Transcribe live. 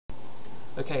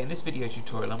Okay, in this video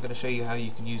tutorial I'm going to show you how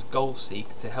you can use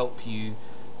GoalSeek to help you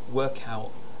work out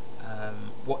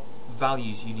what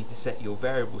values you need to set your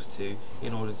variables to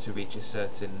in order to reach a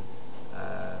certain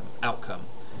outcome.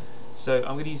 So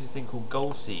I'm going to use this thing called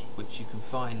GoalSeek, which you can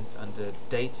find under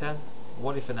Data,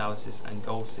 What If Analysis and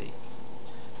GoalSeek.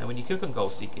 Now when you click on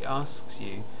GoalSeek, it asks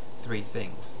you three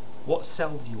things. What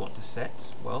cell do you want to set?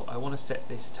 Well, I want to set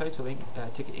this total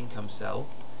ticket income cell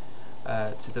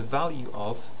to the value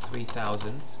of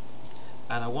 3,000,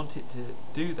 and I want it to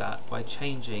do that by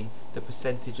changing the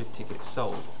percentage of tickets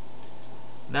sold.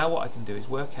 Now what I can do is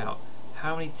work out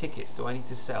how many tickets do I need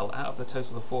to sell out of the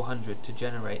total of 400 to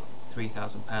generate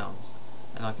 £3,000,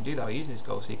 and I can do that by using this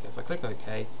GoalSeek. If I click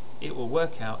OK, it will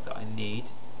work out that I need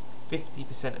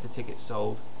 50% of the tickets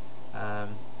sold,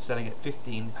 selling at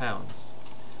 £15.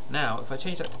 Now if I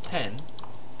change that to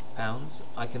 £10,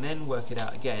 I can then work it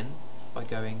out again by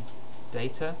going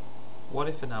Data, What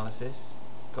If Analysis,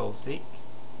 GoalSeek.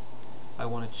 I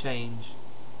want to change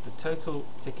the total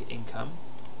ticket income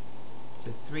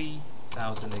to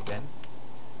 3,000 again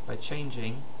by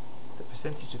changing the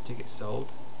percentage of tickets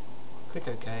sold. Click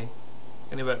OK,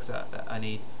 and it works out that I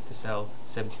need to sell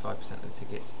 75% of the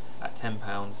tickets at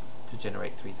 £10 to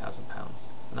generate £3,000.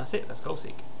 And that's it, that's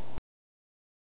GoalSeek.